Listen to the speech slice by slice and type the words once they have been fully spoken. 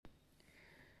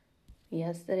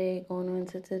Yesterday, going on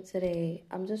to today,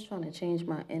 I'm just trying to change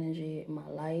my energy in my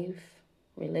life,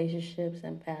 relationships,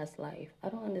 and past life. I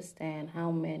don't understand how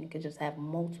men could just have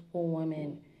multiple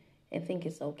women and think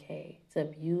it's okay to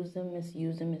abuse them,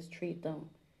 misuse them, mistreat them.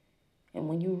 And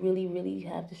when you really, really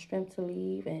have the strength to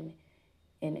leave and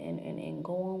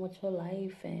go on with your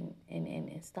life and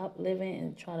stop living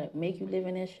and try to make you live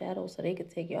in their shadow so they could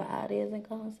take your ideas and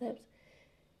concepts,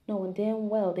 knowing damn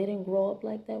well they didn't grow up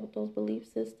like that with those belief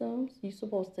systems. You're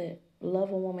supposed to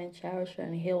love a woman, cherish her,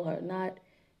 and heal her, not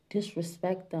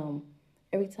disrespect them.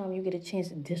 Every time you get a chance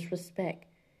to disrespect,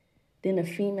 then the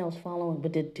females following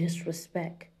with the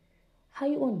disrespect. How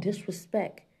you gonna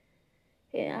disrespect?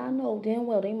 Yeah, I know damn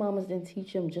well they mamas didn't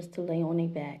teach them just to lay on their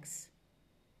backs.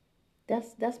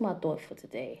 That's my thought for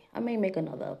today. I may make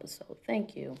another episode.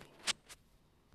 Thank you.